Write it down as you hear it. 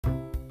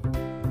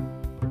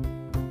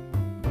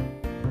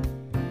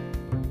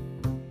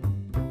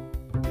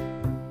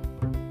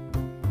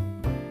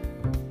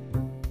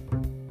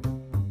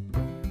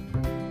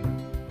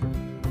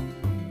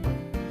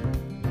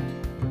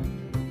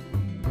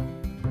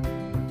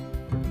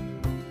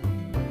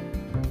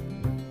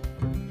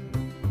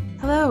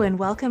Hello and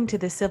welcome to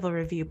the Civil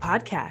Review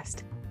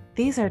podcast.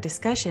 These are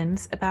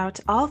discussions about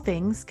all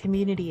things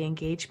community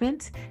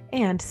engagement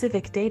and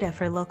civic data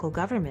for local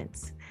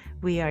governments.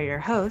 We are your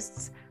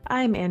hosts.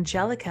 I'm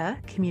Angelica,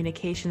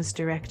 Communications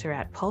Director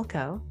at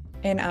Polco.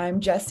 And I'm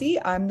Jessie.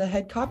 I'm the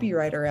head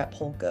copywriter at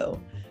Polco.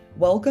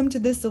 Welcome to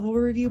the Civil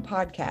Review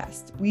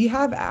podcast. We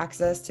have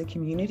access to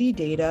community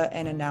data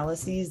and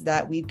analyses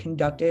that we've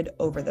conducted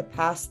over the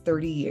past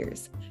 30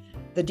 years.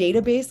 The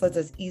database lets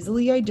us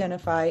easily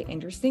identify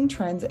interesting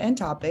trends and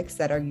topics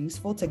that are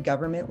useful to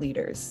government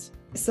leaders.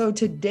 So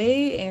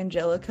today,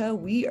 Angelica,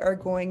 we are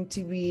going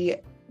to be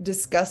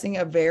discussing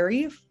a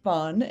very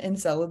fun and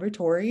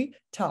celebratory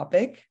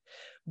topic,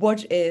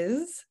 which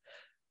is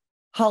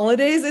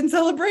holidays and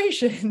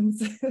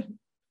celebrations.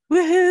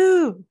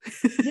 Woohoo!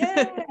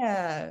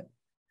 Yeah.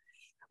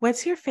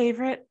 What's your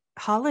favorite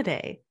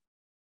holiday?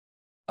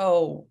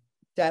 Oh,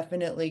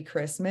 definitely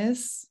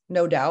Christmas,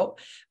 no doubt.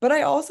 But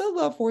I also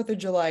love 4th of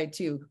July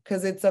too,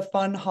 because it's a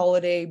fun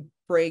holiday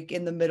break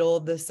in the middle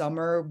of the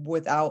summer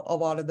without a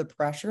lot of the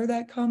pressure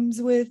that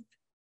comes with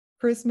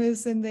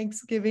Christmas and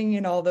Thanksgiving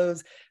and all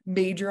those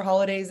major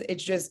holidays.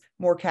 It's just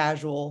more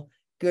casual,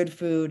 good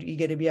food. You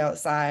get to be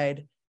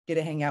outside, get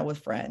to hang out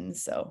with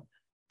friends. So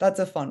that's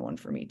a fun one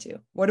for me too.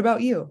 What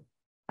about you?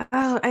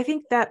 Oh, I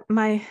think that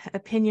my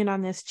opinion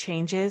on this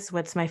changes.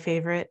 What's my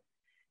favorite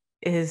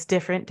is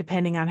different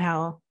depending on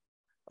how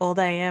old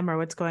I am or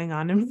what's going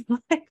on in my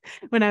life.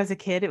 When I was a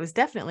kid, it was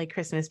definitely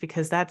Christmas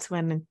because that's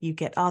when you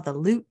get all the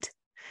loot.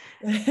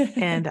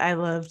 And I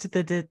loved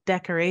the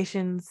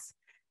decorations.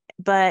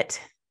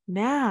 But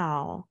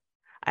now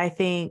I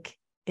think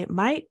it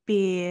might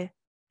be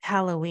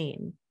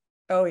Halloween.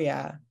 Oh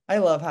yeah, I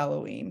love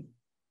Halloween.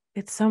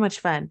 It's so much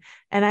fun.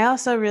 And I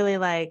also really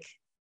like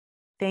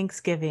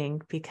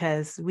Thanksgiving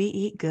because we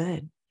eat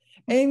good.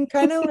 And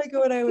kind of like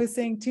what I was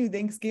saying too,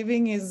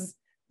 Thanksgiving is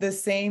the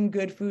same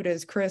good food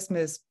as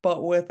Christmas,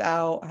 but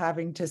without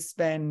having to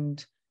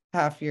spend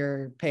half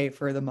your pay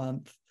for the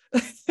month.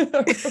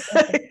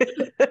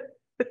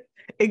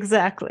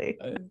 Exactly.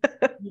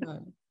 Yeah.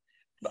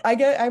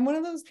 I'm one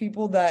of those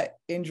people that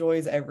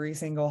enjoys every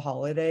single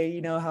holiday.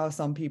 You know how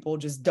some people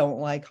just don't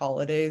like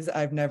holidays.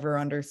 I've never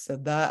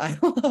understood that. I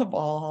love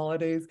all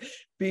holidays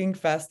being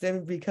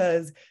festive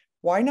because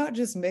why not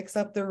just mix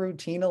up the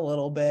routine a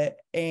little bit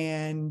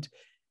and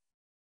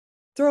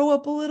throw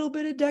up a little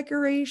bit of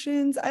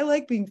decorations? I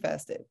like being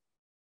festive.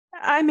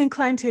 I'm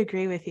inclined to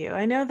agree with you.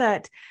 I know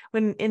that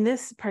when in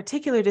this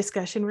particular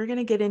discussion, we're going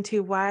to get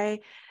into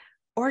why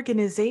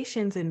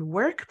organizations and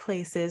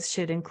workplaces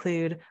should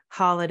include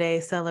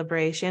holiday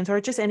celebrations or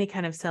just any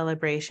kind of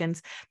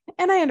celebrations.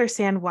 And I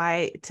understand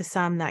why to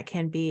some that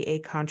can be a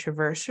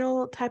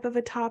controversial type of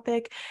a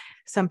topic.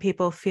 Some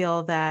people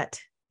feel that,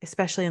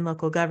 especially in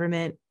local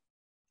government,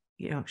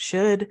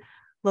 should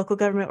local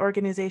government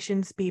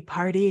organizations be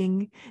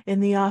partying in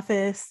the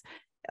office?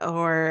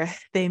 Or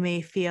they may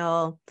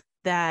feel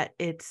that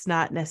it's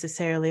not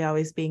necessarily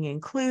always being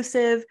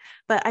inclusive.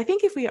 But I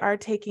think if we are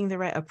taking the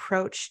right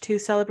approach to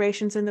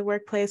celebrations in the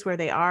workplace where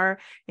they are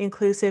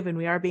inclusive and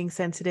we are being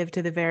sensitive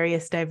to the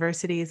various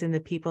diversities in the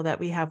people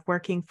that we have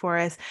working for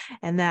us,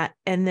 and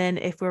then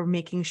if we're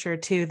making sure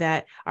too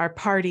that our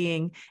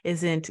partying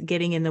isn't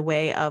getting in the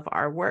way of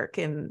our work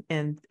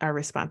and our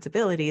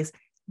responsibilities,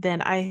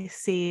 then I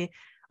see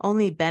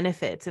only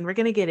benefits. And we're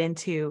going to get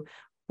into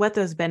what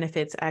those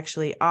benefits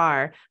actually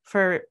are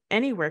for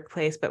any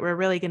workplace, but we're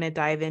really going to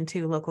dive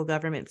into local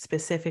government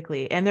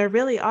specifically. And there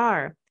really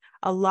are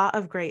a lot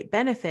of great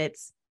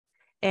benefits.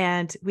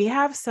 And we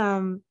have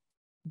some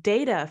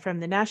data from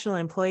the National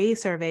Employee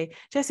Survey.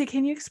 Jessie,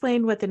 can you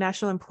explain what the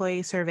National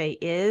Employee Survey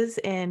is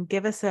and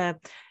give us a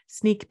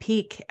sneak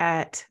peek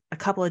at a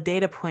couple of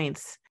data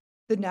points?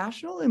 The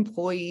National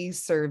Employee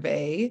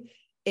Survey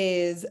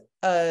is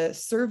a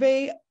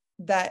survey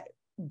that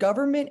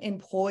government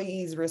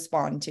employees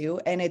respond to,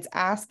 and it's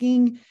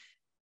asking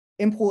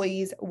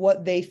employees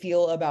what they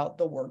feel about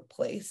the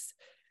workplace.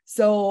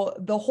 So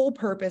the whole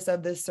purpose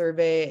of this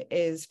survey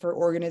is for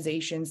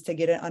organizations to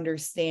get an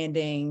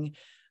understanding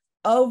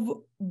of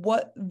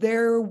what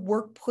their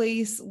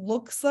workplace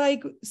looks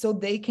like so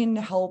they can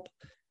help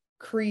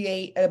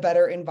create a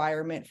better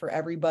environment for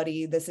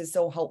everybody. This is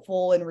so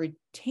helpful in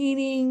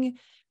retaining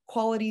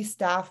quality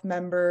staff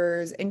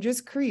members and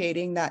just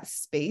creating that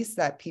space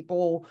that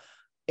people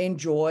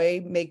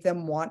enjoy, make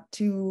them want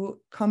to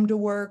come to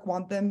work,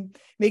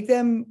 make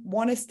them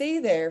want to stay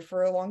there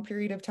for a long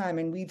period of time.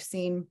 And we've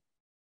seen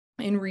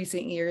in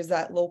recent years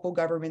that local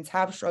governments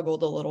have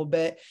struggled a little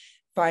bit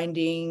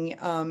finding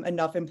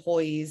enough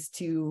employees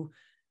to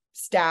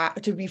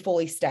be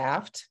fully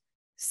staffed.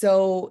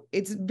 So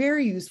it's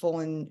very useful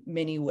in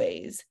many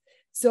ways.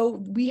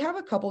 So we have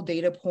a couple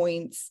data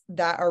points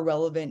that are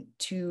relevant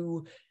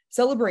to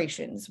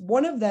celebrations.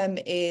 One of them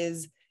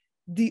is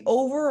the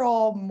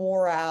overall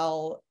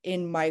morale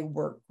in my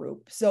work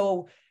group.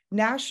 So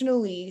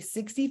nationally,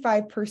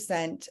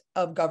 65%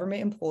 of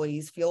government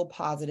employees feel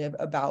positive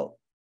about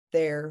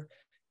their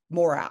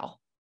morale.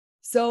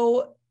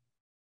 So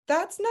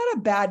that's not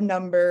a bad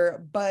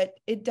number, but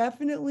it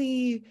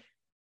definitely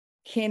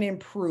can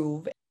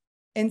improve.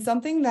 And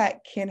something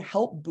that can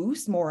help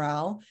boost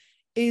morale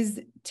is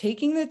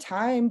taking the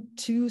time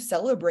to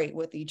celebrate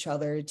with each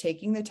other,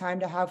 taking the time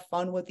to have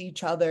fun with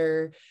each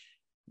other,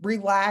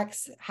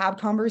 relax, have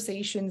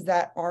conversations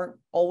that aren't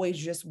always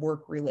just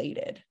work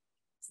related.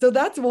 So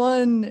that's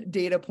one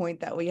data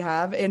point that we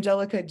have.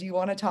 Angelica, do you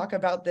want to talk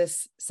about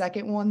this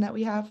second one that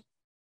we have?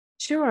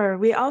 Sure.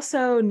 We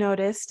also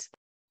noticed,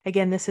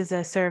 again, this is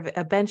a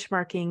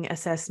benchmarking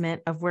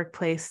assessment of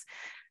workplace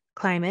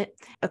climate.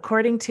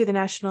 According to the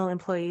National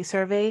Employee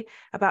Survey,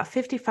 about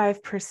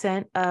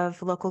 55%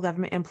 of local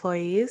government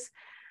employees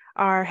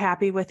are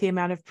happy with the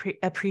amount of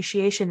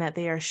appreciation that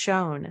they are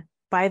shown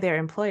by their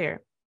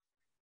employer.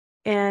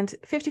 And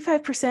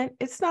 55%,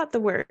 it's not the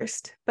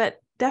worst, but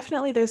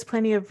definitely there's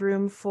plenty of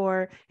room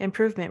for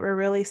improvement. We're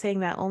really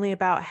saying that only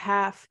about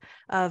half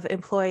of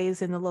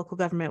employees in the local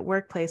government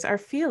workplace are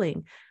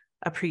feeling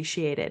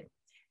appreciated.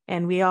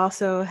 And we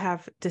also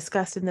have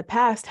discussed in the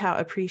past how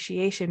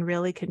appreciation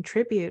really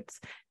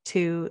contributes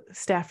to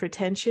staff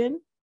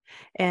retention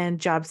and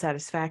job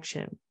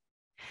satisfaction.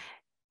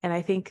 And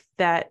I think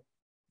that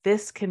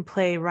this can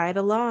play right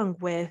along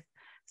with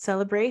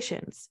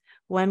celebrations.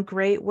 One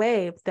great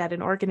way that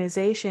an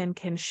organization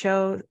can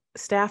show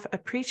staff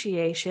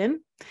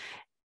appreciation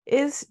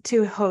is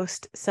to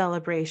host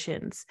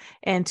celebrations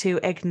and to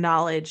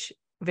acknowledge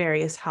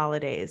various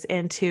holidays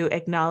and to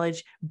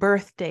acknowledge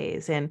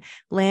birthdays and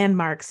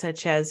landmarks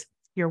such as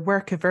your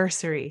work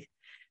anniversary.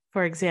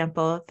 For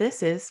example,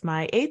 this is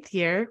my 8th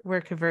year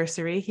work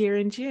anniversary here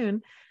in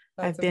June.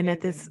 That's I've been amazing.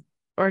 at this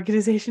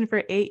organization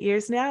for 8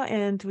 years now,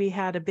 and we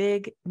had a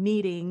big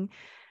meeting.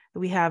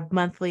 We have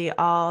monthly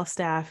all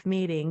staff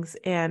meetings,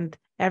 and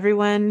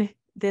everyone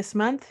this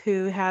month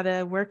who had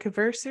a work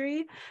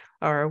anniversary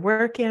or a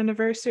work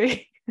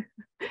anniversary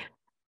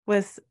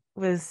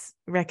was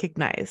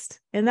recognized,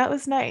 and that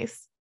was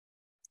nice.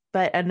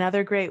 But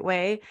another great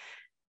way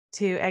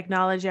to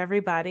acknowledge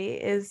everybody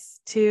is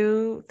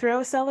to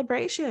throw a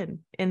celebration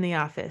in the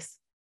office.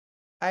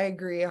 I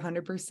agree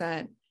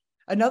 100%.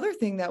 Another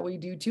thing that we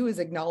do too is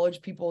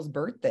acknowledge people's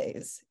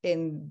birthdays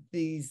in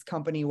these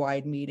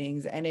company-wide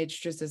meetings. And it's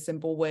just a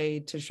simple way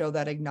to show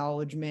that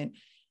acknowledgement.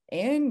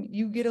 And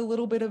you get a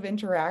little bit of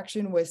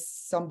interaction with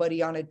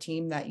somebody on a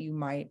team that you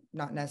might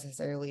not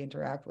necessarily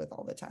interact with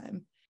all the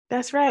time.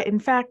 That's right. In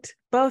fact,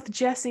 both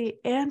Jesse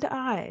and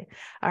I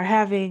are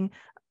having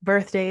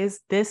birthdays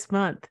this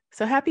month.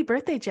 So happy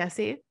birthday,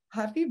 Jesse.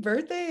 Happy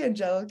birthday,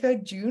 Angelica.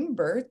 June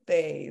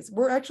birthdays.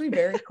 We're actually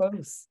very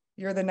close.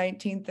 You're the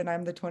 19th and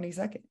I'm the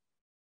 22nd.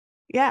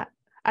 Yeah,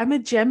 I'm a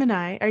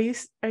Gemini. Are you,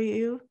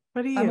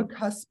 what are you? I'm a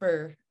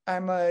cusper.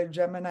 I'm a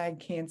Gemini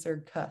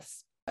Cancer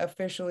cusp,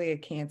 officially a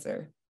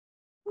Cancer,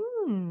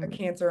 a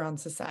Cancer on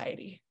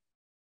society.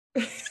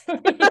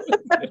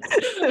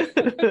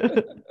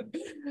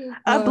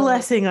 A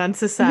blessing on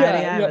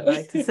society, I would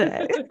like to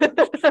say.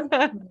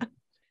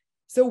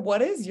 So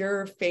what is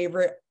your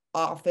favorite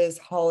office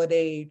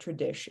holiday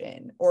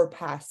tradition or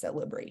past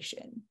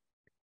celebration?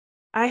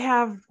 I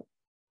have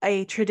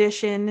a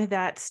tradition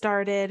that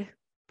started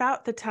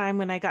about the time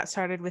when I got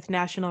started with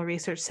National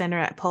Research Center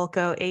at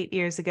Polco 8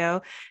 years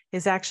ago,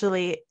 is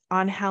actually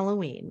on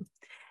Halloween.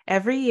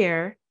 Every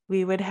year,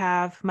 we would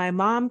have my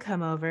mom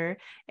come over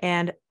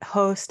and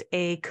host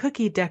a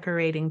cookie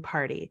decorating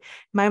party.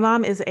 My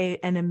mom is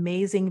an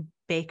amazing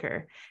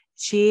baker.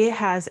 She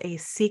has a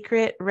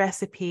secret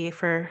recipe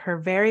for her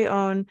very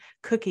own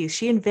cookies.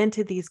 She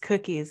invented these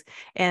cookies,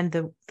 and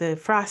the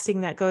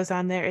frosting that goes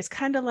on there is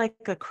kind of like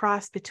a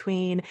cross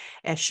between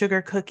a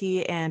sugar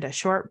cookie and a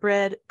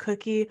shortbread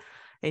cookie.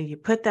 And you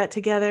put that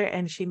together,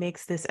 and she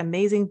makes this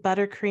amazing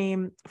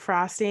buttercream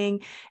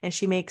frosting, and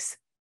she makes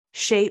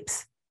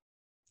shapes.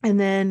 And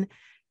then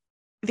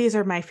these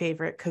are my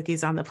favorite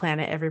cookies on the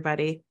planet,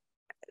 everybody.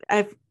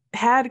 I've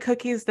had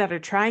cookies that are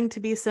trying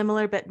to be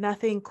similar, but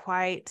nothing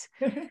quite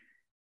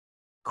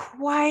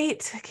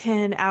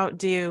can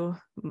outdo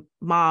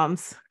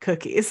mom's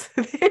cookies.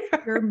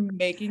 You're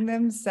making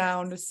them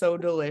sound so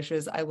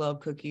delicious. I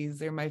love cookies.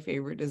 They're my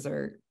favorite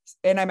dessert.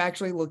 And I'm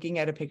actually looking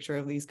at a picture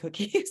of these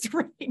cookies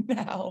right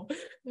now.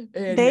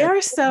 And they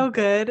are so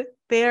good.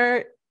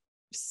 They're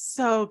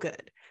so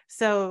good.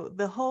 So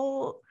the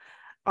whole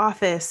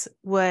office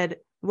would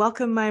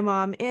welcome my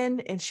mom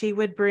in, and she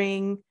would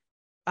bring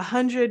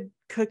 100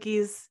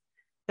 cookies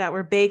that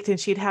were baked, and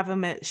she'd have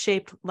them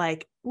shaped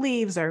like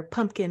leaves or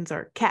pumpkins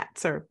or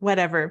cats or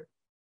whatever.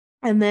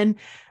 And then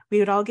we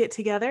would all get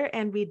together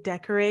and we'd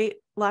decorate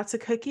lots of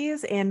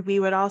cookies, and we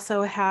would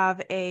also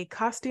have a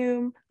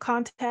costume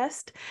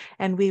contest,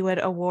 and we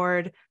would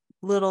award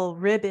little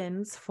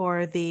ribbons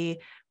for the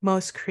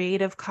most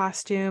creative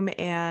costume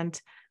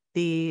and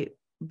the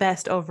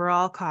best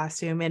overall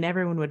costume, and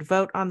everyone would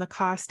vote on the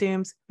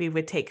costumes. We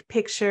would take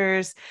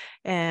pictures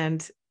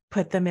and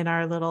put them in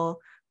our little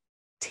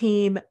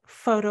team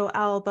photo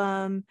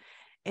album.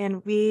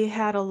 And we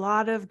had a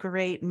lot of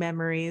great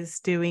memories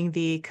doing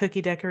the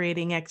cookie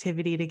decorating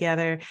activity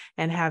together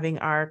and having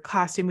our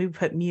costume. We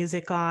put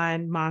music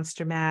on,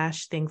 Monster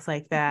Mash, things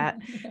like that.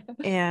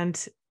 And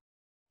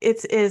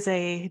it is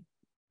a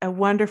a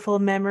wonderful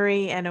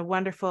memory and a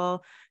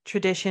wonderful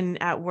tradition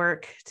at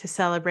work to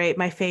celebrate,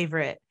 my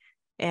favorite.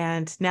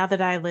 And now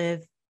that I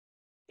live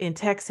in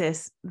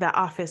Texas, the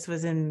office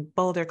was in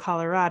Boulder,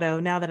 Colorado.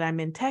 Now that I'm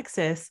in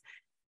Texas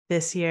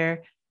this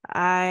year,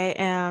 I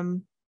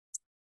am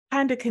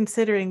kind of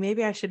considering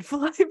maybe I should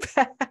fly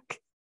back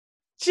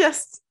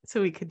just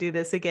so we could do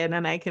this again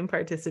and I can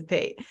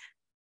participate.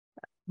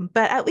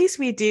 But at least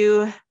we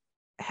do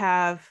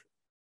have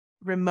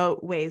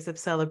remote ways of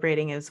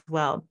celebrating as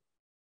well.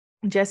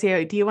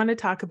 Jesse, do you want to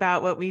talk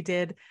about what we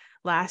did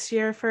last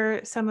year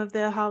for some of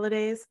the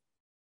holidays?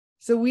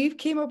 So we've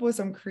came up with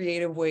some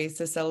creative ways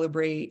to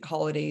celebrate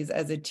holidays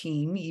as a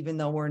team, even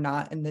though we're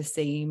not in the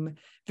same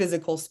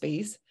physical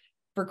space.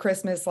 For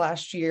Christmas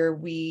last year,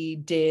 we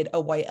did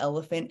a white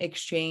elephant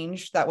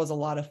exchange. That was a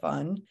lot of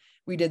fun.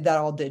 We did that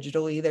all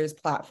digitally. There's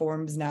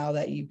platforms now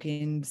that you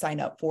can sign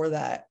up for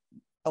that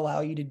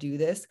allow you to do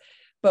this.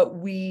 But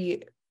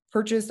we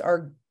purchased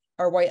our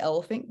white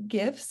elephant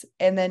gifts,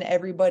 and then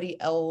everybody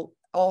else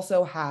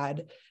also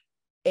had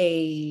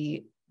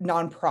a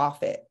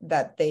nonprofit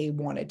that they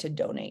wanted to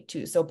donate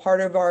to. So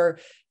part of our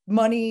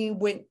money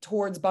went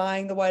towards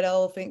buying the white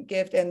elephant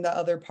gift, and the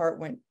other part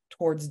went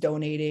towards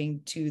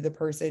donating to the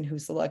person who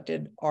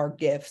selected our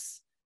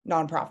gifts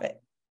nonprofit.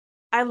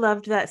 I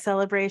loved that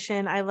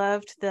celebration. I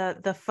loved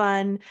the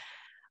fun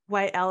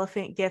white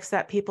elephant gifts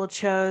that people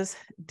chose,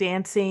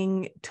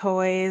 dancing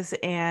toys,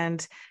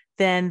 and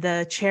then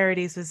the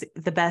charities was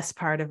the best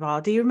part of all.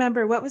 Do you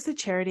remember what was the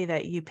charity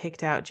that you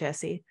picked out,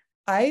 Jesse?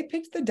 I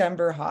picked the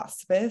Denver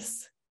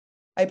Hospice.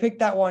 I picked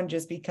that one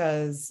just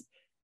because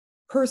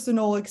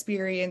personal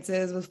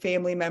experiences with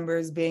family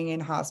members being in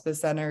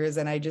hospice centers,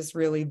 and I just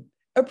really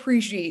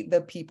appreciate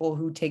the people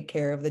who take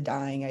care of the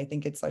dying. I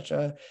think it's such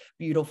a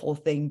beautiful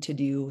thing to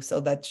do. So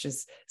that's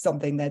just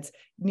something that's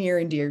near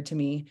and dear to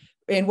me.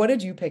 And what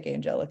did you pick,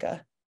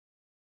 Angelica?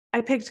 I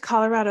picked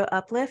Colorado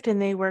Uplift,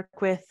 and they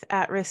work with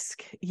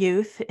at-risk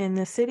youth in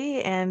the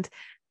city, and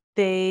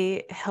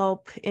they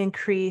help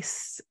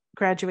increase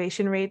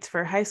graduation rates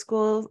for high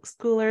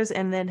schoolers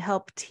and then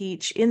help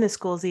teach in the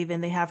schools. Even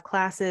they have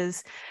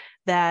classes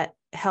that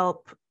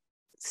help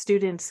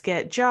students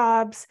get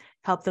jobs,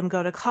 help them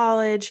go to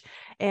college,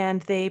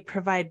 and they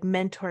provide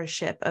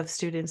mentorship of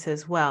students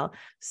as well.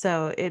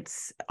 So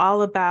it's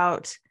all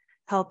about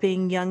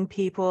helping young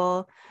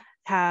people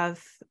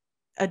have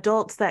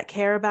adults that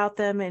care about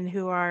them and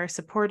who are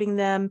supporting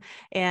them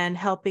and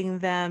helping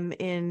them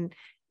in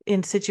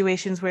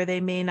situations where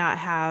they may not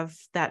have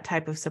that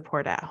type of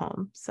support at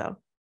home. So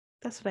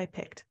that's what I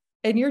picked.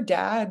 And your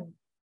dad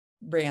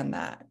ran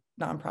that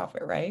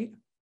nonprofit, right?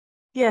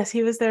 Yes,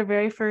 he was their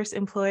very first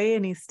employee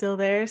and he's still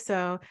there.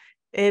 So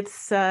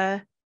it's,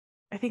 I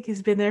think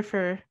he's been there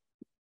for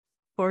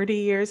 40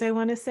 years, I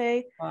want to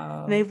say.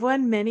 Wow. And they've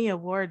won many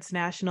awards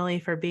nationally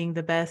for being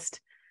the best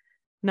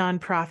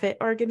nonprofit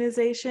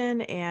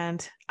organization.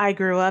 And I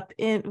grew up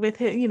with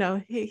him, you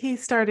know, he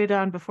started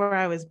on before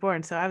I was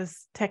born. So I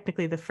was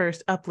technically the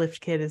first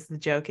Uplift kid, as the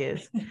joke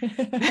is.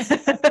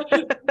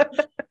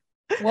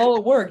 Well,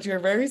 it worked. You're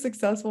a very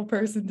successful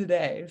person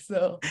today.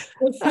 So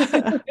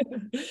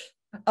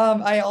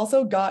I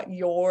also got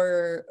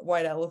your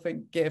white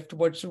elephant gift,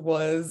 which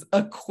was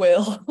a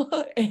quill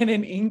and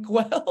an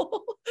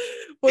inkwell,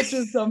 which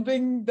is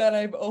something that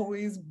I've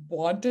always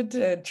wanted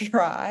to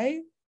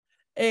try.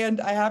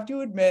 And I have to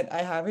admit,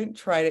 I haven't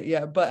tried it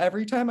yet, but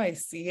every time I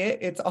see it,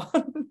 it's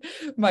on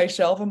my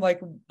shelf. I'm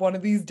like, one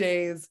of these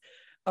days,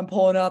 I'm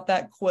pulling out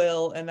that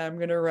quill and I'm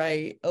going to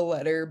write a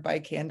letter by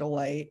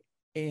candlelight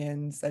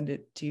and send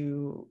it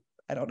to,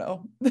 I don't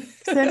know.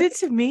 Send it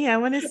to me. I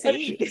want to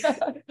see.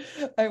 Yeah,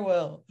 I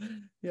will.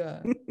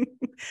 Yeah.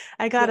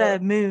 I got a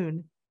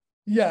moon.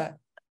 Yeah.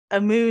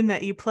 A moon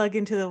that you plug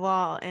into the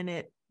wall and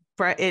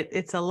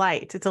it's a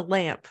light. It's a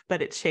lamp,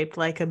 but it's shaped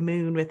like a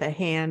moon with a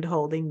hand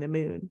holding the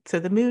moon. So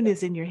the moon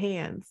is in your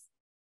hands.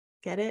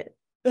 Get it?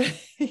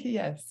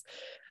 Yes.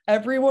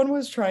 Everyone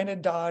was trying to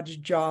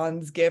dodge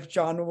John's gift.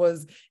 John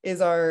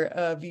is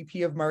our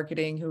VP of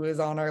marketing who is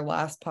on our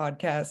last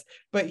podcast,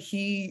 but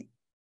he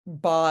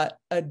bought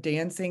a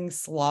dancing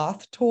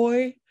sloth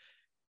toy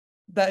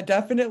that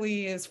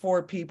definitely is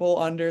for people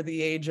under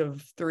the age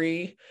of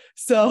 3.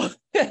 So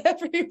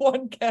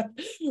everyone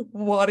kept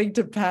wanting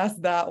to pass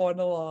that one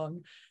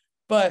along.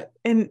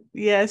 And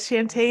yeah,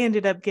 Shantae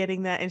ended up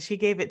getting that and she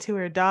gave it to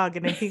her dog.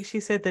 And I think she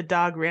said the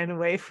dog ran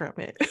away from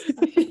it.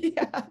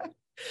 Yeah.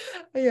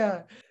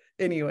 Yeah.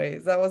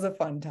 Anyways, that was a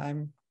fun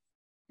time.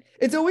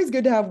 It's always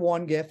good to have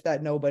one gift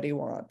that nobody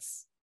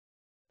wants.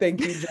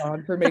 Thank you,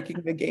 John, for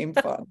making the game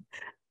fun.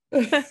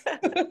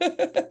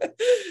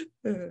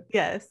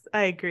 Yes,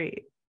 I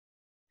agree.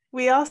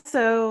 We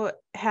also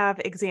have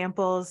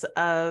examples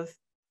of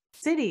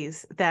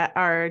cities that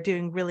are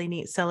doing really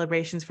neat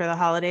celebrations for the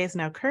holidays.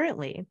 Now,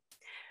 currently,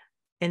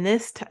 at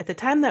the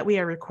time that we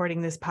are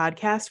recording this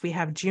podcast, we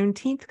have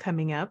Juneteenth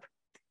coming up,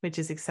 which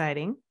is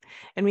exciting.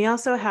 And we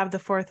also have the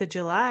 4th of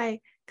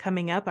July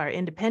coming up, our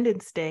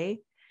Independence Day.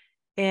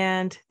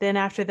 And then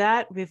after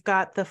that, we've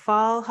got the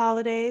fall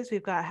holidays,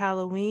 we've got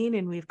Halloween,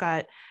 and we've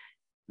got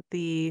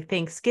the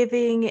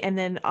Thanksgiving, and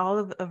then all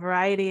of a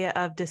variety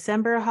of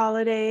December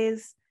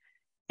holidays.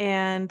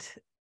 And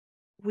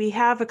we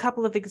have a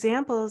couple of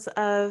examples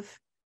of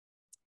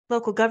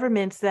local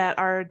governments that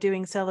are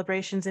doing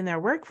celebrations in their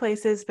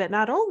workplaces, but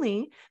not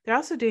only, they're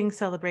also doing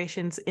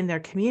celebrations in their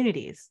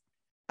communities.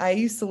 I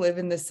used to live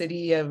in the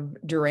city of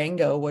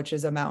Durango, which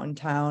is a mountain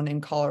town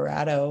in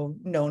Colorado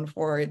known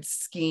for its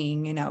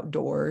skiing and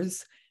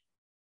outdoors.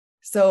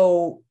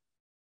 So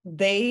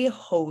they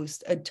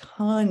host a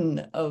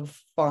ton of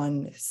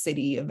fun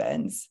city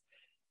events.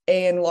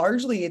 And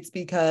largely it's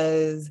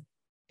because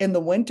in the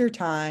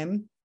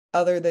wintertime,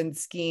 other than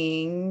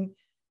skiing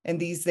and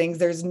these things,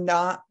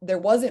 there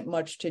wasn't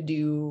much to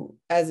do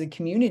as a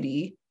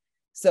community.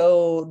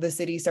 So the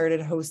city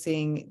started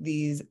hosting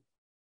these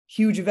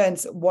huge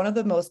events. One of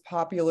the most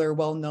popular,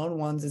 well-known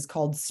ones is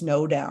called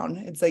Snowdown.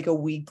 It's like a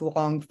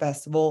week-long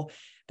festival.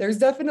 There's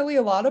definitely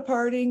a lot of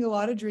partying, a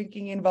lot of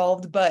drinking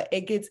involved, but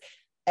it gets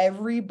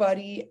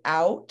everybody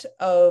out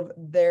of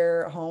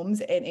their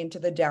homes and into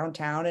the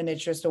downtown. And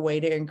it's just a way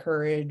to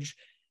encourage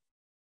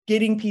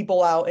getting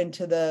people out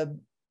into the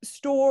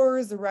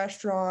stores, the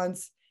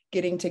restaurants,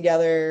 getting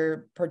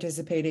together,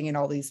 participating in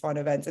all these fun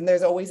events. And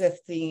there's always a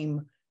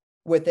theme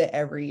with it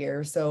every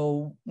year.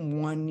 So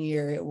one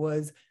year it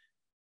was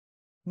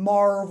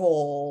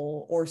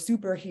Marvel or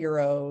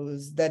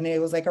superheroes. Then it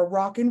was like a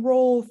rock and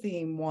roll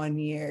theme one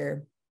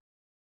year.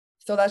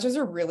 So that's just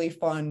a really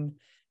fun,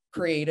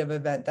 creative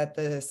event that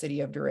the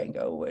city of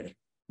Durango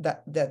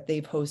that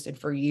they've hosted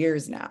for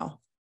years now.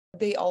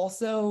 They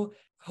also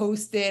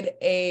hosted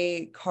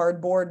a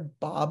cardboard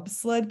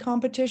bobsled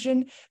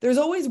competition. There's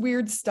always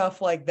weird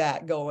stuff like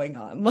that going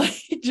on.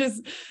 Like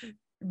just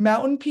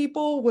mountain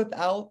people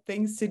without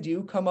things to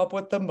do come up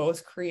with the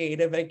most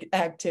creative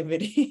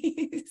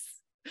activities.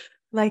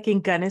 Like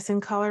in Gunnison,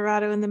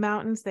 Colorado, in the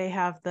mountains, they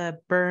have the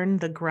Burn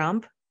the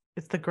Grump.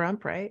 It's the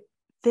Grump, right?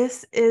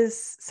 This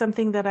is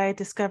something that I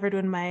discovered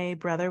when my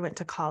brother went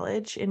to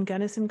college in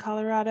Gunnison,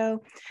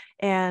 Colorado.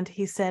 And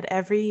he said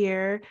every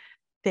year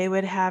they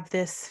would have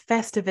this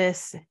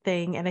Festivus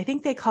thing, and I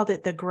think they called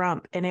it the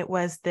Grump. And it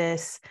was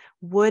this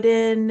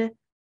wooden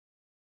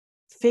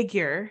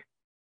figure,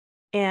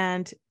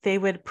 and they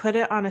would put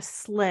it on a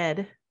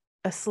sleigh,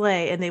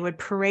 and they would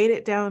parade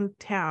it down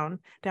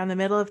the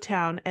middle of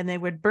town, and they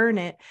would burn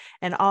it,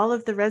 and all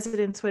of the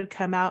residents would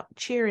come out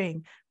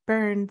cheering,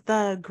 "Burn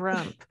the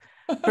Grump,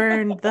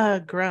 burn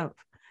the Grump."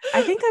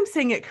 I think I'm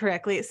saying it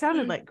correctly. It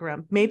sounded like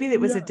grump. Maybe it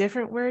was a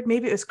different word.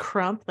 Maybe it was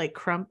crump, like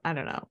crump. I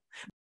don't know.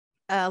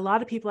 A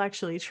lot of people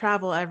actually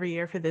travel every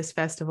year for this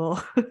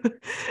festival.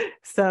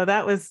 So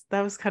that was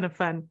kind of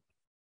fun.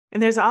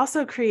 And there's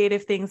also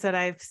creative things that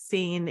I've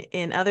seen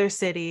in other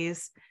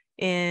cities.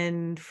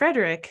 In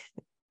Frederick,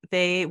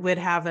 they would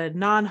have a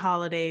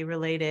non-holiday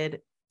related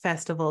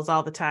festivals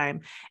all the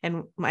time.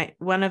 And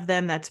one of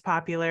them that's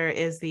popular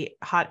is the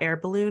Hot Air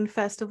Balloon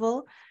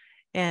Festival.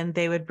 And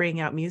they would bring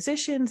out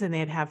musicians, and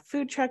they'd have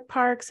food truck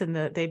parks, and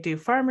they'd do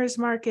farmers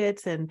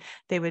markets, and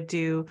they would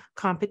do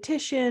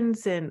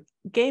competitions and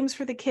games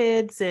for the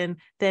kids, and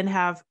then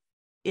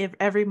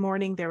every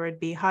morning there would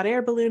be hot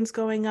air balloons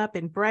going up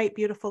in bright,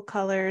 beautiful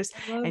colors,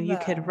 and you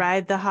could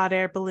ride the hot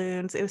air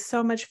balloons. It was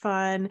so much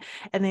fun.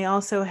 And they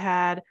also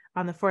had,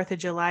 on the 4th of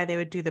July, they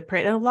would do the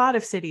parade. And a lot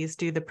of cities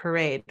do the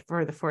parade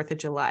for the 4th of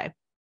July.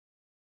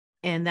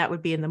 And that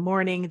would be in the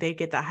morning. They'd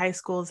get the high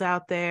schools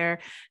out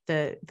there.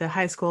 The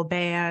high school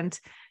band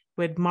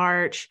would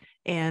march,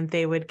 and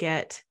they would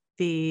get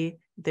the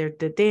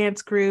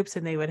dance groups,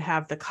 and they would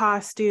have the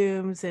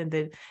costumes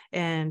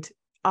and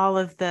all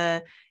of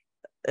the.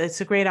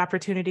 It's a great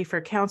opportunity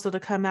for council to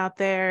come out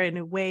there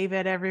and wave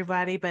at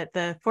everybody. But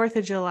the 4th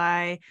of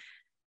July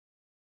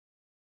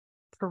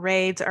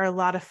parades are a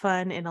lot of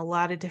fun in a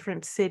lot of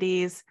different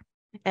cities.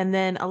 And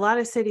then a lot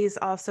of cities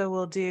also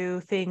will do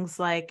things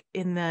like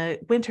in the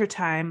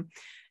wintertime,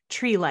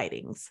 tree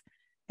lightings,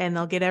 and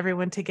they'll get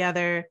everyone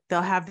together.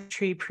 They'll have the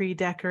tree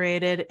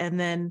pre-decorated and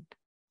then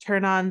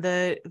turn on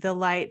the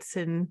lights,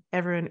 and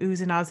everyone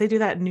oohs and ahs. They do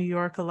that in New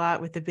York a lot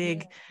with the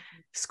big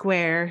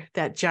square,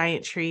 that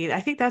giant tree. I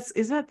think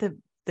isn't that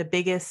the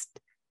biggest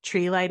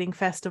tree lighting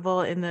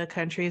festival in the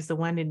country is the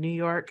one in New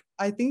York?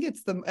 I think it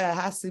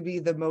has to be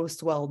the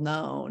most well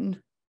known.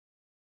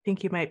 I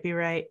think you might be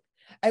right.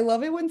 I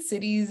love it when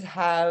cities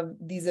have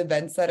these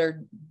events that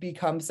are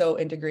become so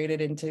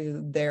integrated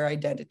into their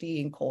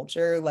identity and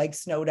culture, like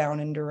Snowdown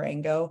in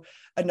Durango.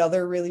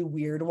 Another really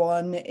weird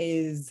one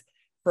is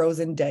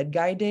Frozen Dead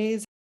Guy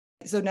Days.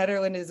 So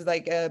Nederland is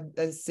like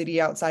a city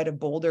outside of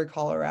Boulder,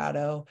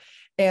 Colorado.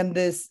 And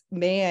this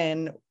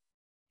man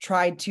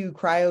tried to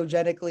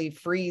cryogenically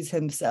freeze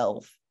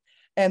himself.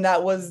 And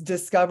that was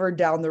discovered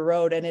down the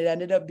road. And it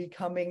ended up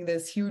becoming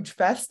this huge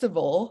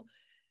festival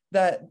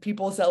that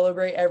people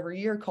celebrate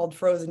every year called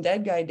Frozen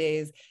Dead Guy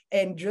Days.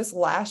 And just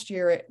last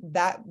year,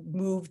 that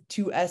moved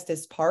to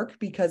Estes Park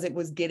because it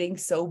was getting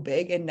so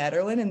big in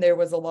Nederland. And there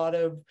was a lot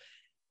of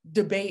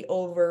debate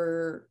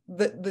over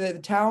the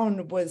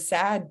town was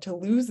sad to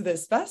lose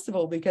this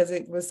festival because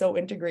it was so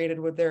integrated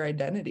with their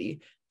identity.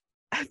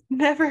 I've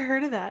never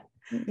heard of that.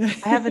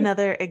 I have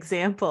another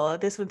example.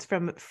 This one's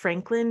from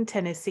Franklin,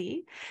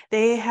 Tennessee.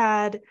 They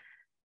had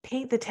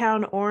paint the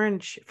town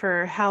orange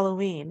for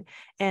Halloween.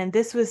 And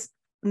this was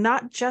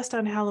not just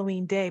on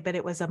Halloween Day, but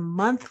it was a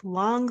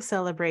month-long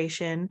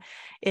celebration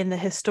in the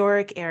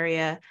historic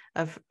area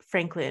of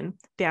Franklin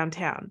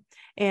downtown.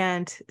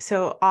 And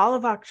so all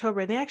of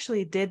October, they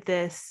actually did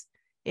this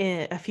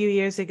a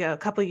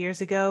couple years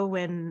ago,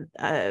 when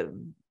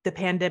the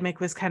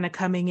pandemic was kind of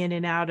coming in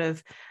and out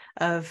of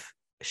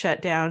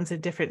shutdowns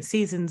and different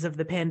seasons of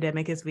the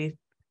pandemic. As we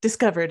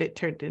discovered, it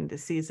turned into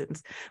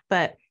seasons.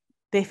 But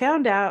they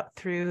found out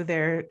through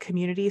their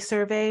community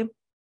survey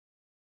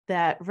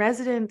that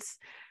residents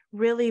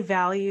really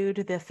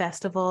valued the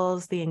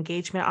festivals, the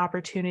engagement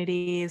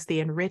opportunities, the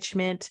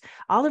enrichment,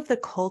 all of the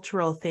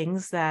cultural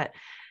things that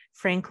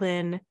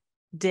Franklin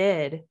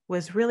did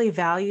was really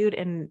valued,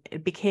 and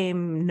it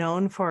became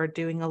known for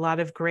doing a lot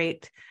of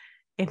great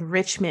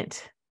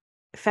enrichment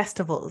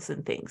festivals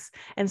and things.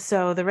 And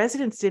so the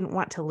residents didn't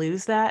want to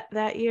lose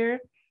that year.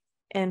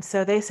 And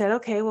so they said,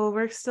 okay, well,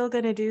 we're still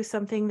going to do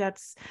something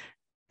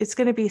it's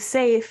going to be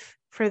safe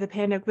for the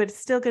pandemic, but it's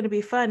still going to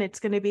be fun. It's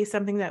going to be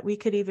something that we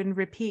could even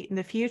repeat in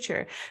the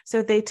future.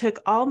 So they took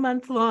all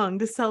month long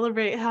to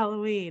celebrate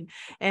Halloween,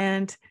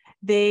 and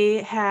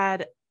they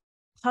had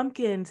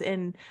pumpkins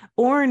and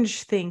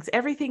orange things,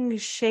 everything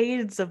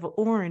shades of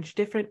orange,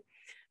 different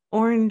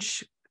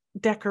orange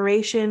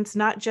decorations,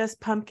 not just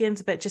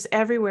pumpkins, but just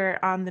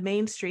everywhere on the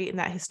main street in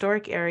that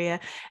historic area.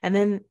 And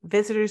then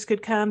visitors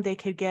could come, they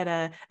could get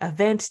a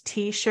event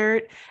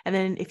t-shirt. And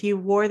then if you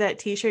wore that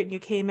t-shirt and you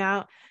came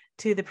out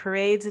to the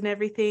parades and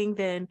everything,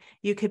 then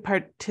you could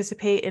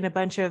participate in a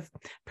bunch of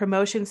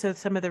promotions. So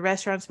some of the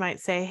restaurants might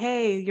say,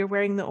 hey, you're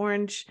wearing the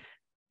orange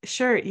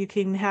shirt, you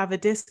can have a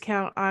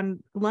discount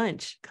on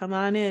lunch, come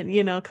on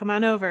in, come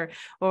on over.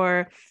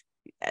 Or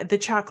the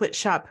chocolate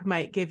shop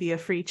might give you a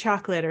free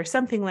chocolate or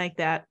something like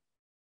that.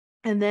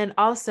 And then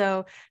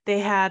also they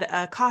had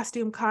a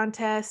costume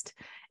contest,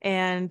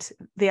 and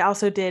they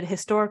also did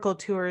historical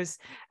tours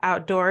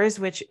outdoors,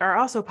 which are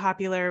also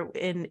popular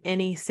in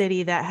any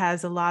city that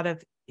has a lot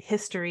of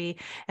history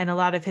and a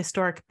lot of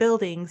historic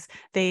buildings.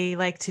 They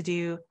like to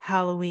do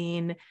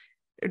Halloween.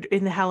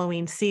 In the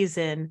Halloween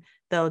season,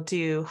 they'll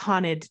do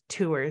haunted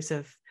tours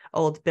of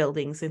old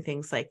buildings and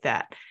things like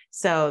that.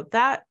 So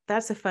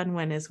that's a fun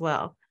one as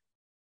well.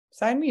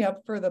 Sign me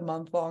up for the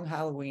month-long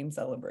Halloween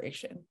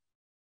celebration.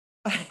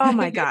 Oh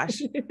my gosh.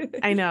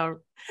 I know.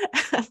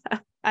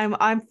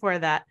 I'm for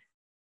that.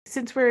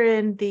 Since we're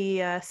in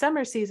the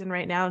summer season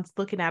right now, and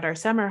looking at our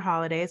summer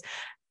holidays,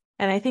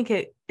 and I think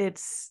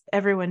it's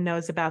everyone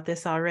knows about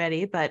this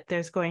already, but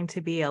there's going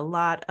to be a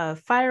lot of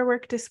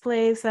firework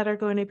displays that are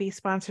going to be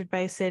sponsored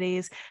by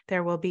cities.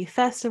 There will be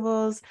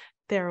festivals,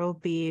 there will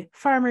be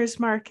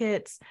farmers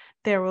markets,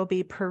 there will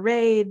be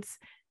parades,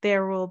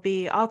 there will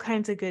be all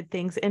kinds of good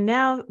things. And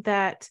now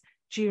that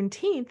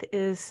Juneteenth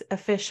is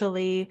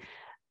officially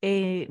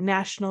a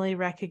nationally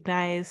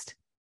recognized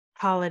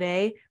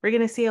holiday, we're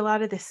going to see a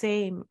lot of the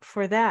same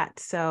for that.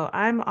 So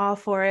I'm all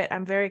for it.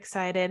 I'm very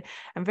excited.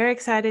 I'm very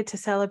excited to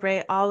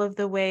celebrate all of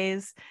the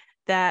ways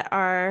that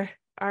our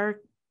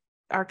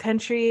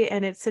country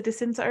and its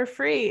citizens are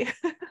free.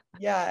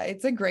 Yeah,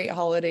 it's a great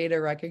holiday to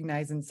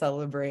recognize and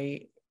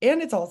celebrate.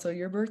 And it's also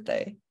your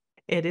birthday.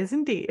 It is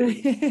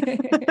indeed.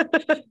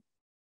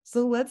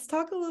 So let's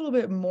talk a little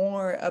bit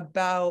more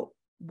about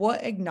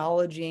what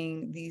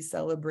acknowledging these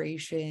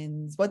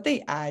celebrations, what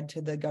they add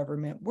to the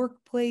government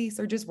workplace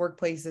or just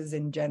workplaces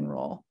in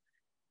general.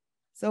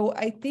 So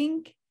I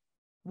think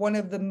one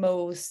of the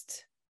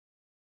most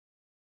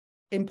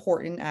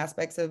important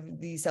aspects of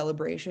these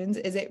celebrations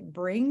is it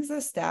brings the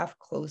staff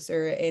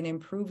closer and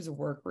improves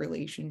work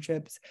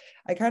relationships.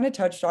 I kind of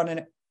touched on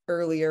it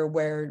earlier,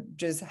 where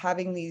just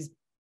having these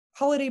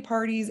holiday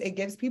parties, it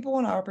gives people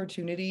an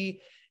opportunity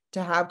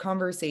to have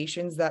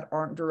conversations that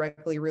aren't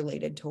directly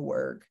related to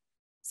work.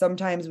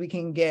 Sometimes we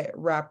can get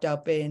wrapped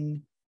up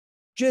in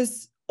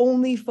just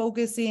only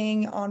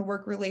focusing on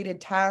work-related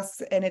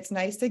tasks, and it's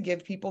nice to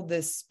give people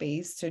this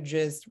space to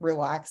just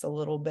relax a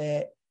little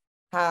bit,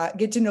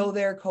 get to know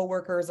their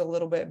coworkers a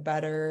little bit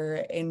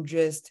better, and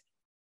just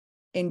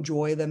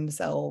enjoy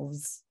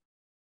themselves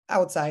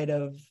outside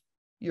of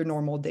your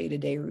normal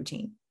day-to-day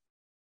routine.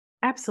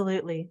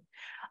 Absolutely.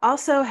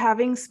 Also,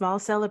 having small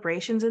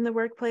celebrations in the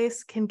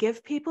workplace can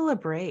give people a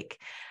break.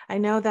 I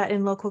know that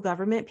in local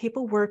government,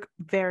 people work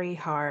very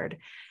hard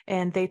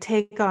and they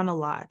take on a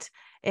lot.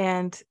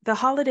 And the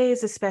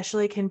holidays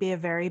especially can be a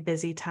very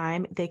busy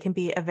time. They can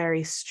be a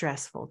very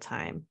stressful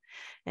time.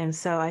 And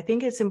so I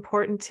think it's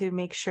important to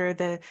make sure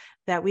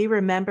that we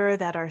remember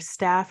that our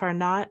staff are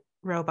not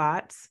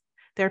robots.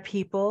 They're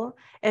people,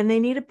 and they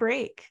need a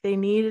break. They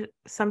need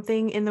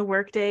something in the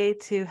workday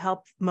to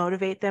help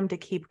motivate them to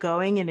keep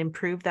going and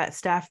improve that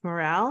staff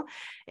morale.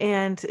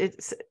 And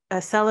it's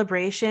a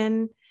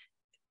celebration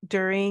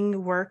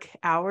during work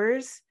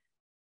hours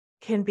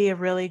can be a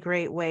really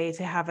great way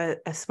to have a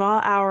small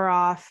hour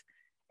off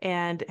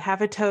and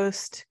have a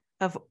toast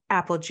of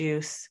apple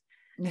juice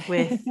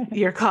with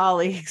your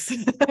colleagues.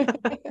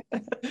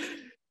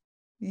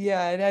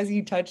 Yeah. And as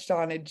you touched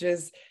on, it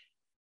just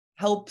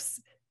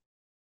helps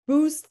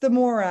boost the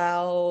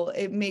morale.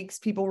 It makes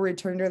people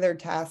return to their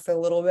tasks a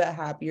little bit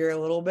happier, a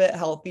little bit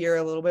healthier,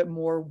 a little bit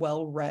more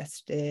well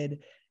rested,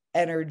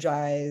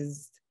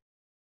 energized.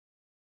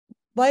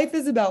 Life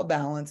is about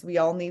balance. We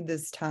all need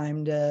this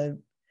time to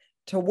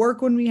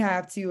work when we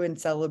have to and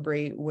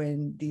celebrate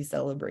when these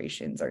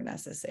celebrations are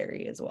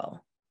necessary as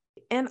well.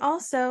 And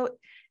also,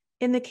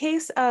 in the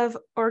case of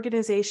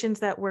organizations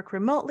that work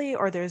remotely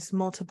or there's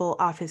multiple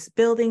office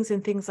buildings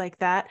and things like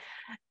that,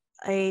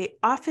 a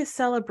office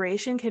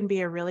celebration can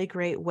be a really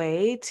great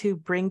way to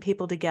bring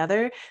people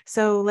together.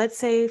 So let's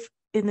say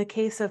in the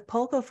case of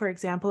Polko, for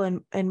example,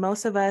 and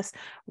most of us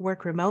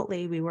work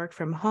remotely, we work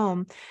from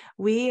home,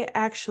 we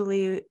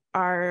actually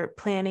are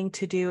planning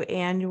to do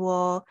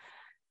annual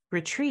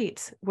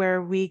retreats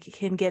where we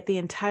can get the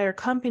entire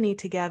company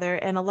together,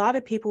 and a lot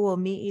of people will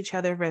meet each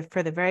other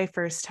for the very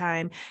first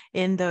time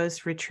in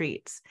those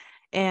retreats.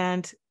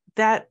 And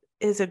that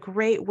is a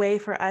great way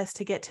for us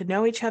to get to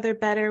know each other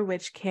better,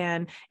 which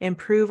can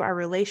improve our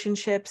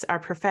relationships, our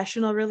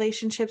professional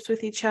relationships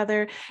with each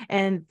other,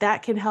 and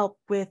that can help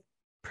with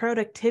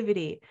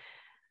productivity.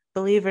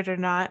 Believe it or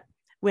not,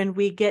 when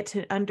we get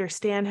to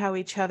understand how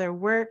each other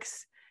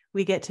works,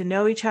 we get to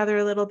know each other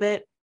a little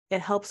bit, it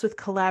helps with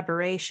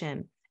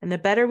collaboration. And the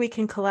better we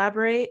can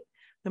collaborate,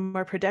 the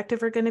more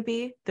productive we're going to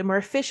be, the more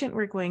efficient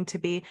we're going to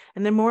be,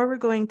 and the more we're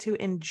going to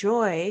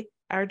enjoy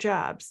our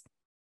jobs.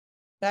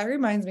 That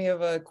reminds me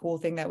of a cool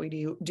thing that we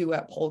do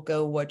at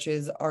Polko, which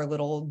is our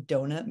little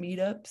donut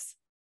meetups.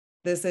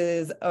 This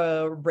is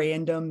a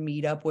random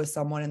meetup with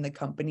someone in the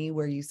company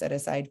where you set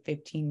aside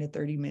 15 to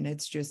 30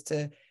 minutes just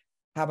to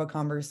have a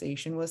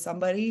conversation with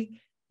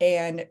somebody.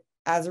 And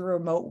as a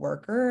remote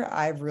worker,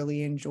 I've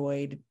really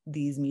enjoyed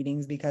these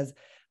meetings because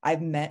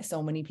I've met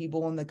so many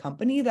people in the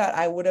company that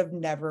I would have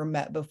never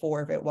met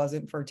before if it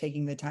wasn't for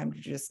taking the time to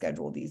just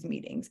schedule these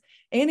meetings.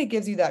 And it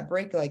gives you that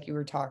break, like you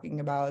were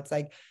talking about. It's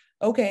like,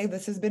 okay,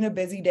 this has been a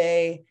busy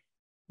day.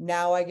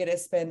 Now I get to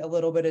spend a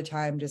little bit of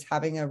time just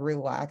having a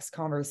relaxed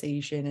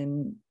conversation.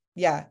 And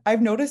yeah,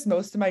 I've noticed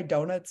most of my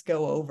donuts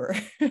go over.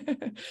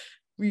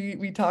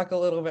 We talk a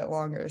little bit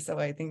longer. So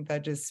I think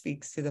that just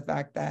speaks to the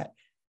fact that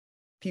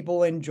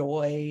people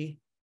enjoy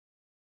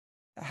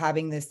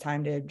having this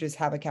time to just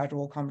have a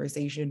casual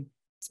conversation,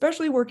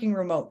 especially working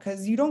remote,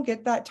 because you don't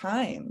get that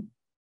time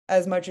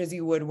as much as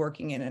you would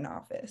working in an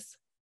office.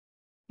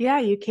 Yeah,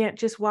 you can't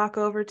just walk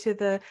over to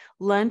the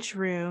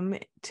lunchroom,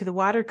 to the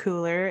water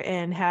cooler,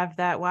 and have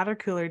that water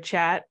cooler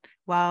chat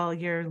while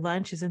your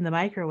lunch is in the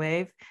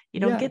microwave. You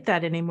don't get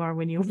that anymore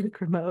when you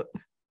work remote.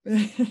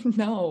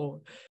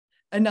 No.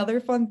 Another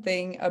fun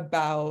thing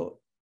about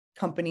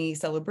company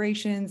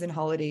celebrations and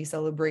holiday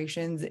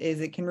celebrations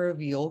is it can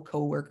reveal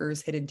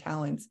coworkers' hidden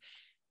talents.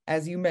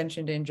 As you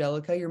mentioned,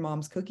 Angelica, your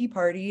mom's cookie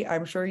party,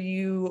 I'm sure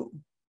you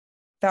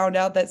found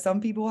out that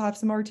some people have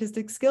some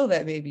artistic skill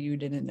that maybe you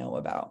didn't know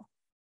about.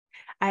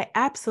 I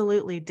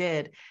absolutely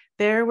did.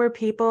 There were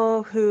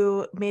people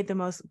who made the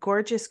most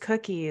gorgeous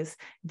cookies.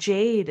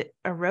 Jade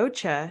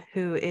Arocha,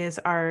 who is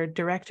our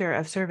director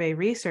of survey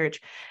research,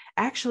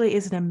 actually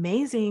is an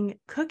amazing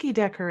cookie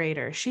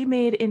decorator. She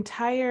made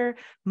entire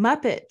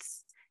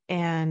Muppets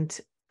and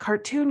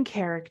cartoon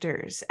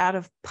characters out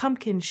of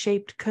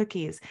pumpkin-shaped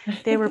cookies.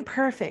 They were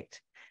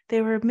perfect.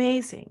 They were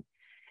amazing.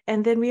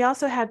 And then we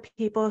also had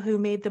people who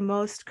made the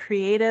most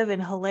creative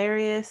and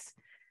hilarious.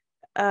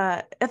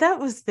 That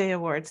was the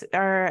awards.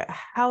 Our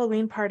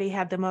Halloween party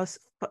had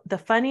the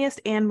funniest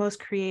and most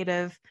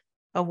creative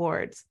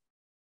awards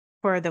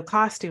for the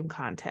costume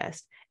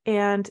contest.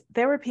 And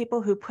there were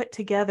people who put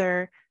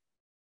together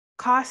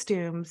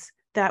costumes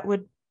that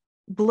would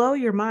blow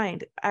your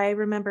mind. I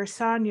remember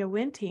Sonia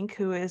Wintink,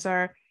 who is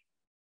our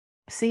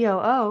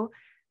COO.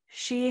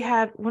 She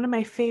had one of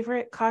my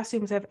favorite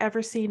costumes I've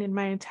ever seen in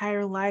my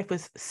entire life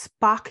was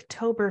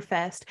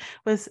Spocktoberfest,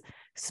 was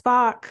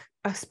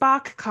a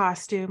Spock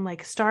costume,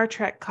 like Star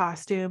Trek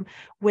costume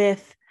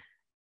with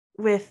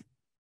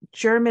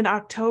German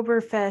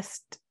Oktoberfest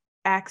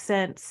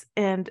accents,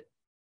 and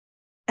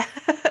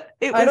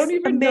it I was don't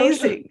even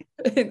amazing.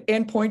 know,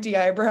 and pointy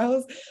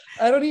eyebrows.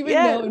 I don't even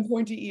know, and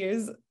pointy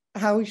ears,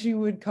 how she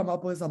would come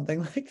up with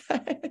something like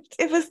that.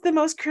 It was the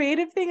most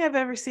creative thing I've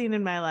ever seen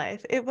in my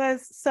life. It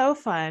was so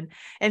fun.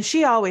 And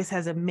she always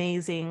has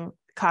amazing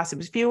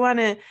costumes. If you want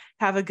to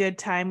have a good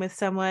time with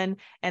someone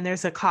and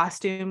there's a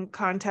costume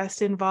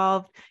contest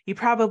involved, you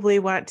probably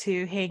want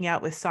to hang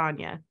out with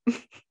Sonia.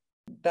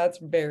 That's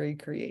very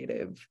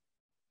creative.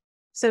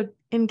 So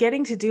in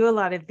getting to do a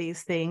lot of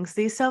these things,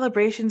 these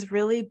celebrations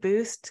really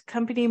boost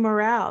company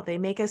morale. They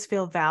make us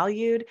feel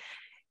valued.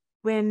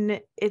 When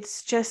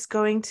it's just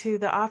going to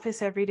the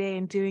office every day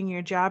and doing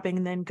your job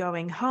and then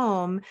going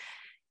home,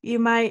 you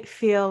might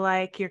feel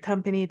like your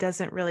company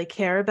doesn't really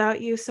care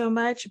about you so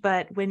much.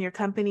 But when your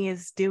company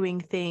is doing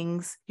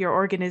things, your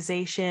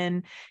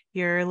organization,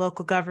 your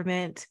local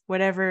government,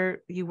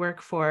 whatever you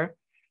work for,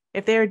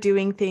 if they're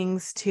doing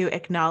things to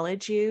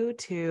acknowledge you,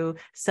 to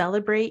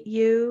celebrate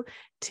you,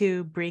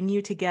 to bring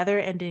you together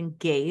and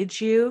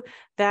engage you,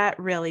 that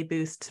really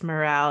boosts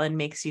morale and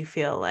makes you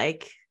feel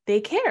like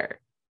they care,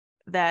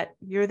 that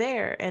you're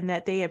there, and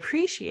that they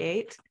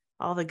appreciate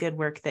all the good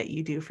work that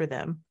you do for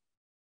them.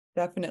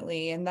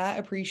 Definitely. And that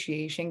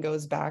appreciation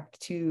goes back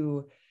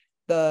to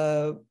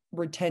the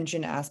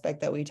retention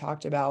aspect that we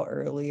talked about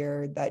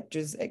earlier, that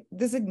just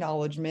this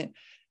acknowledgement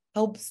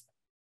helps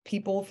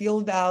people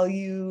feel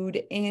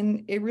valued.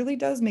 And it really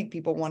does make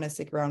people want to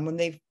stick around when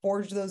they've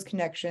forged those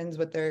connections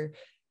with their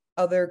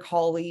other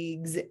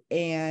colleagues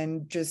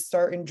and just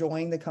start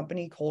enjoying the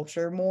company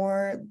culture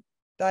more.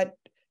 That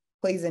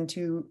plays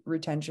into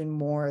retention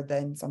more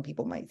than some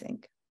people might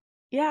think.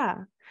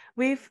 Yeah,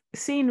 we've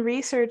seen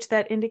research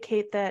that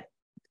indicate that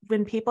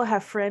when people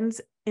have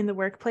friends in the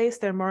workplace,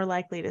 they're more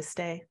likely to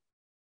stay.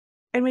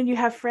 And when you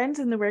have friends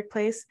in the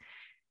workplace,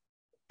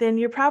 then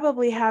you're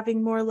probably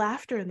having more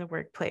laughter in the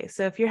workplace.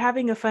 So if you're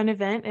having a fun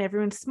event and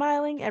everyone's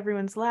smiling,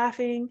 everyone's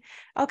laughing,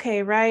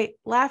 okay, right?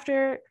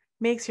 Laughter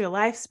makes your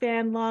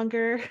lifespan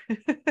longer.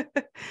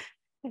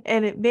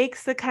 And it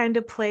makes the kind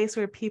of place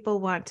where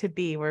people want to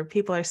be, where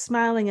people are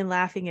smiling and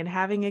laughing and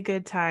having a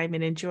good time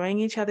and enjoying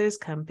each other's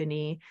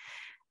company.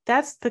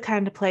 That's the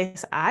kind of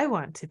place I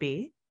want to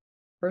be.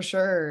 For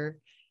sure.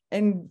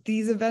 And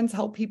these events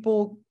help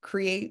people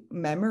create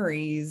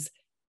memories.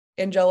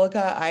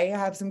 Angelica, I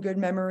have some good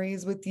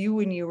memories with you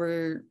when you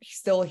were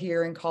still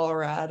here in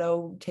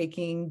Colorado,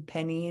 taking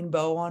Penny and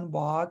Bo on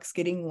walks,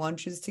 getting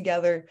lunches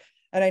together.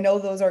 And I know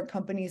those aren't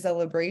company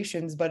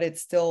celebrations, but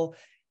it's still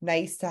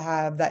nice to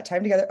have that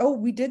time together. Oh,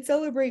 we did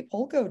celebrate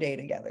Polko Day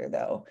together,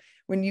 though.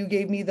 When you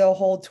gave me the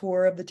whole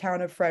tour of the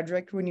town of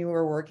Frederick when you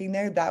were working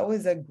there, that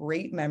was a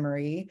great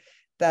memory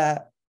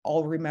that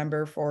I'll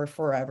remember for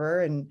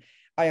forever. And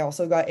I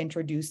also got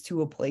introduced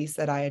to a place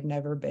that I had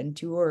never been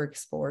to or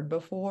explored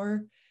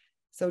before.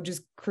 So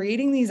just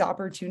creating these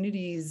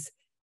opportunities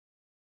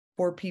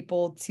for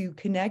people to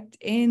connect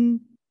and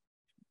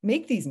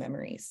make these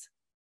memories.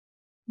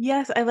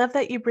 Yes, I love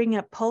that you bring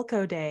up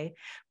Polko Day.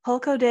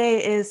 Polko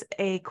Day is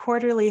a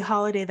quarterly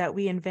holiday that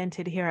we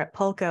invented here at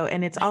Polko,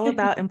 and it's all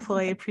about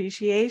employee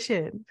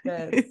appreciation.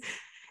 Yes.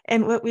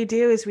 And what we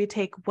do is we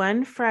take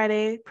one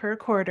Friday per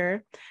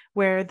quarter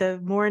where the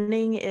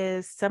morning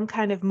is some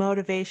kind of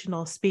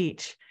motivational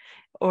speech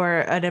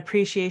or an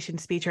appreciation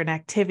speech or an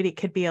activity. It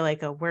could be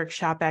like a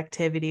workshop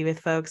activity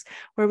with folks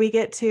where we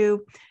get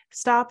to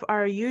stop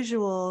our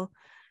usual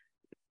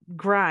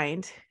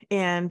grind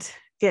and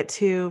get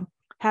to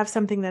have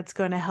something that's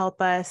going to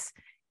help us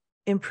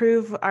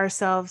improve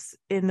ourselves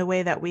in the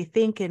way that we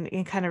think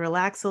and kind of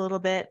relax a little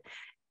bit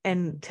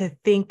and to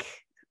think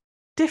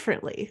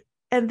differently.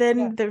 And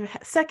then the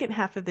second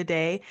half of the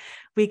day,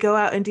 we go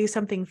out and do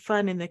something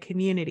fun in the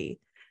community.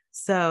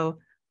 So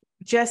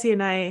Jesse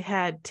and I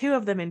had two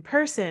of them in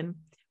person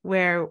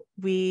where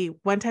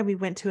one time we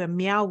went to a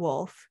Meow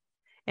Wolf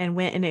and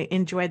went and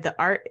enjoyed the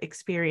art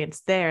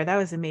experience there. That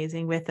was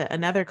amazing with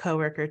another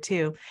coworker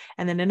too.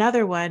 And then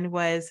another one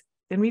was,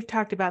 and we've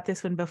talked about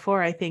this one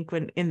before, I think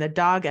when in the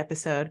dog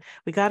episode,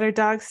 we got our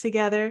dogs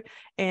together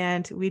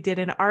and we did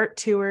an art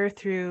tour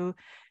through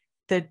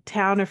the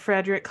town of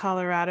Frederick,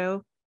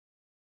 Colorado,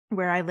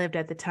 where I lived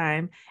at the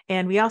time.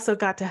 And we also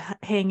got to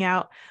hang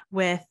out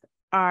with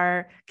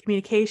our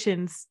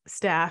communications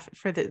staff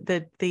for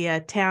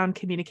the town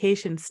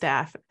communications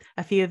staff.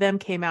 A few of them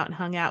came out and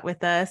hung out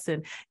with us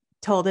and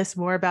told us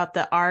more about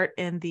the art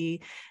and the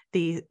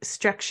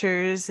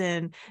structures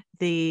and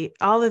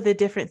all of the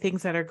different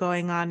things that are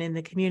going on in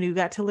the community. We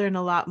got to learn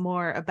a lot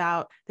more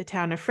about the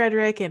town of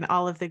Frederick and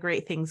all of the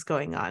great things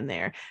going on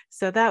there.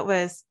 So that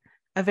was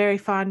a very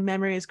fond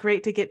memory. It's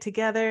great to get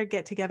together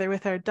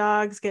with our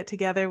dogs, get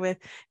together with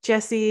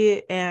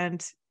Jesse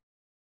and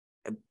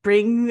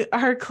bring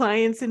our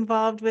clients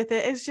involved with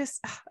it. It's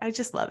just, I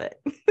just love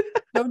it.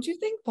 Don't you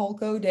think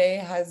Polko Day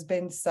has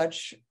been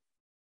such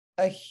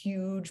a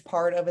huge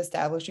part of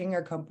establishing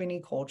our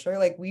company culture?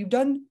 Like we've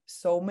done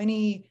so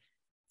many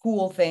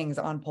cool things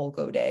on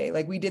Polko Day.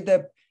 Like we did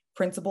the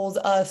Principals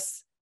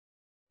Us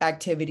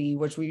activity,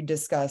 which we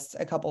discussed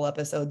a couple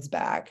episodes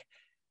back.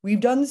 We've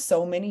done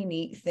so many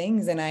neat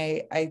things, and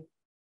I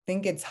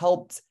think it's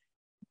helped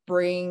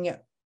bring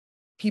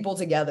people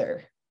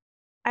together.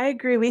 I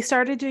agree. We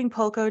started doing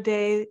Polko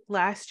Day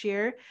last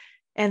year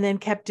and then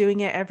kept doing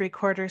it every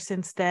quarter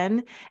since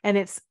then. And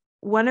it's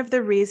one of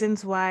the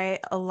reasons why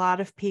a lot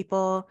of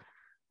people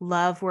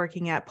love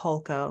working at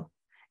Polko.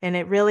 And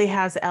it really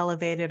has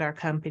elevated our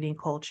company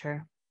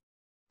culture.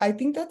 I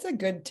think that's a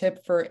good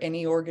tip for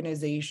any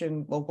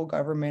organization, local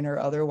government or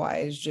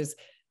otherwise. Just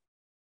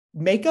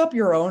make up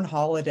your own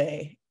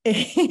holiday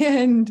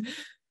and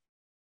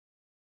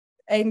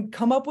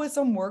come up with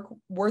some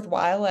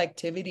worthwhile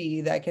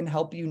activity that can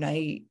help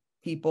unite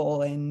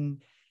people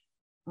and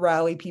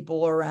rally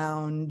people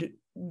around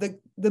the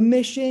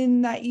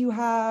mission that you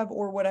have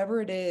or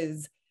whatever it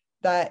is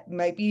that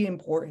might be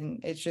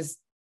important.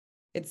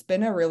 It's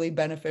been a really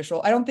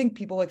beneficial. I don't think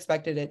people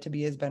expected it to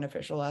be as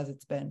beneficial as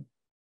it's been.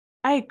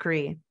 I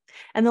agree.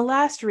 And the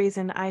last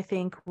reason I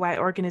think why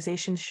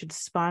organizations should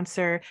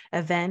sponsor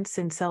events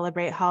and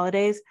celebrate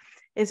holidays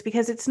is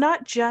because it's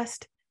not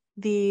just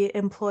the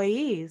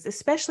employees,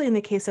 especially in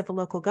the case of a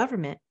local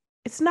government.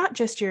 It's not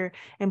just your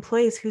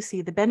employees who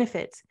see the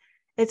benefits.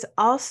 It's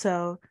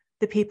also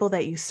the people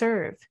that you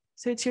serve.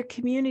 So it's your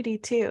community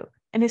too.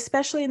 And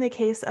especially in the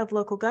case of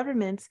local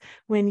governments,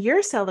 when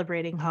you're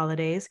celebrating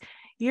holidays,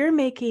 you're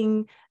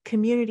making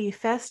community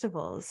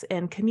festivals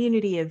and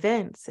community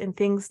events and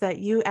things that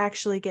you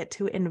actually get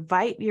to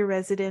invite your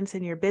residents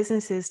and your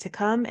businesses to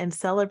come and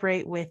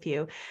celebrate with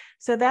you.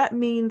 So that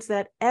means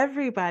that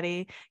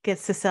everybody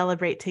gets to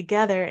celebrate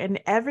together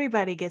and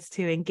everybody gets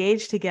to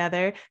engage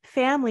together.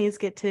 Families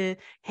get to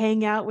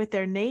hang out with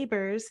their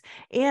neighbors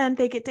and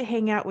they get to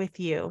hang out with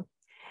you.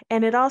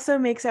 And it also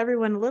makes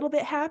everyone a little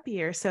bit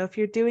happier. So if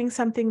you're doing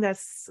something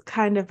that's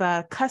kind of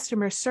a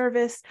customer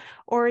service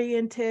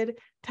oriented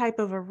type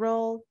of a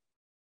role,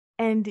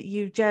 and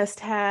you just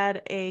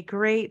had a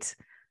great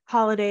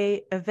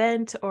holiday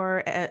event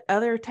or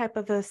other type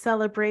of a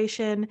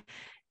celebration,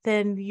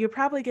 then you're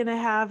probably going to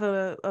have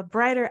a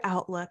brighter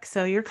outlook.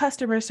 So your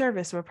customer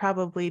service will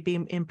probably be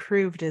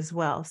improved as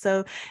well.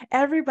 So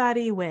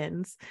everybody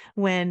wins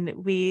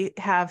when we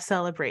have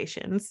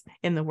celebrations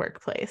in the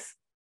workplace.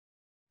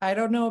 I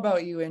don't know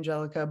about you,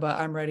 Angelica, but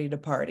I'm ready to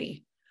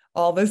party.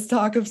 All this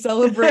talk of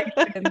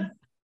celebration.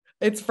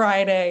 It's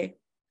Friday.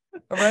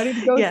 I'm ready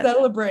to go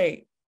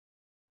celebrate.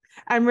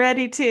 I'm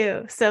ready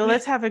too. So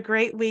let's have a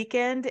great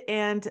weekend,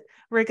 and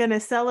we're going to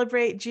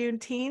celebrate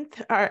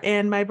Juneteenth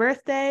and my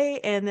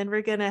birthday, and then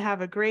we're going to have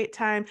a great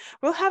time.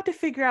 We'll have to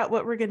figure out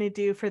what we're going to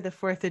do for the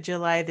 4th of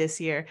July this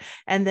year.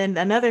 And then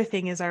another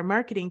thing is our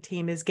marketing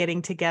team is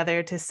getting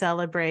together to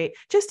celebrate,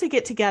 just to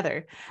get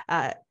together.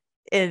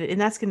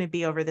 And that's going to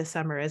be over the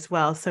summer as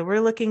well. So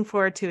we're looking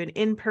forward to an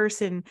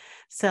in-person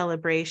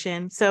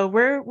celebration. So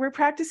we're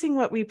practicing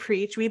what we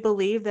preach. We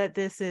believe that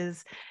this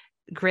is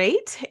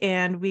great,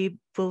 and we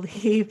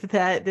believe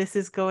that this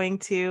is going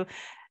to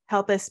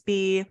help us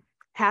be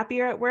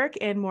happier at work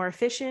and more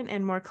efficient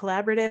and more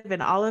collaborative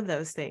and all of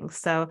those things.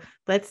 So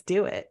let's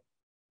do it.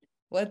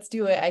 Let's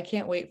do it. I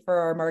can't wait for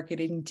our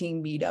marketing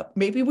team meetup.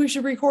 Maybe we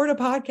should record a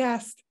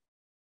podcast.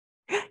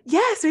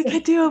 Yes, we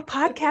could do a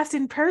podcast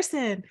in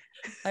person.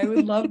 I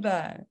would love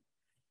that.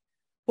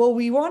 Well,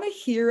 we want to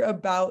hear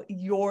about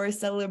your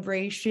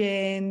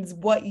celebrations,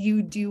 what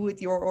you do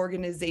with your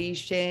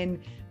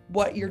organization,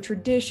 what your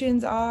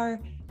traditions are.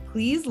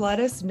 Please let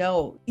us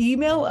know.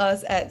 Email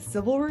us at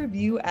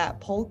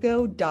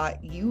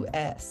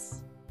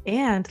civilreview@polco.us.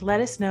 And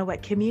let us know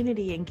what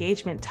community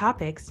engagement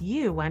topics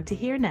you want to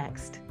hear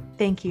next.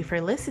 Thank you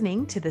for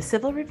listening to the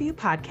Civil Review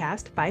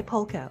Podcast by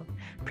Polco,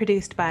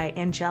 produced by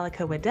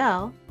Angelica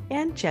Waddell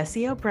and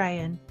Jesse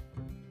O'Brien.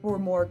 For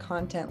more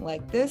content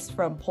like this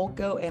from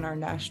Polco and our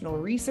National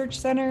Research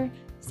Center,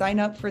 sign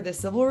up for the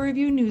Civil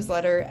Review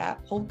newsletter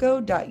at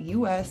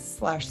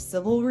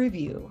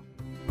polco.us/civilreview.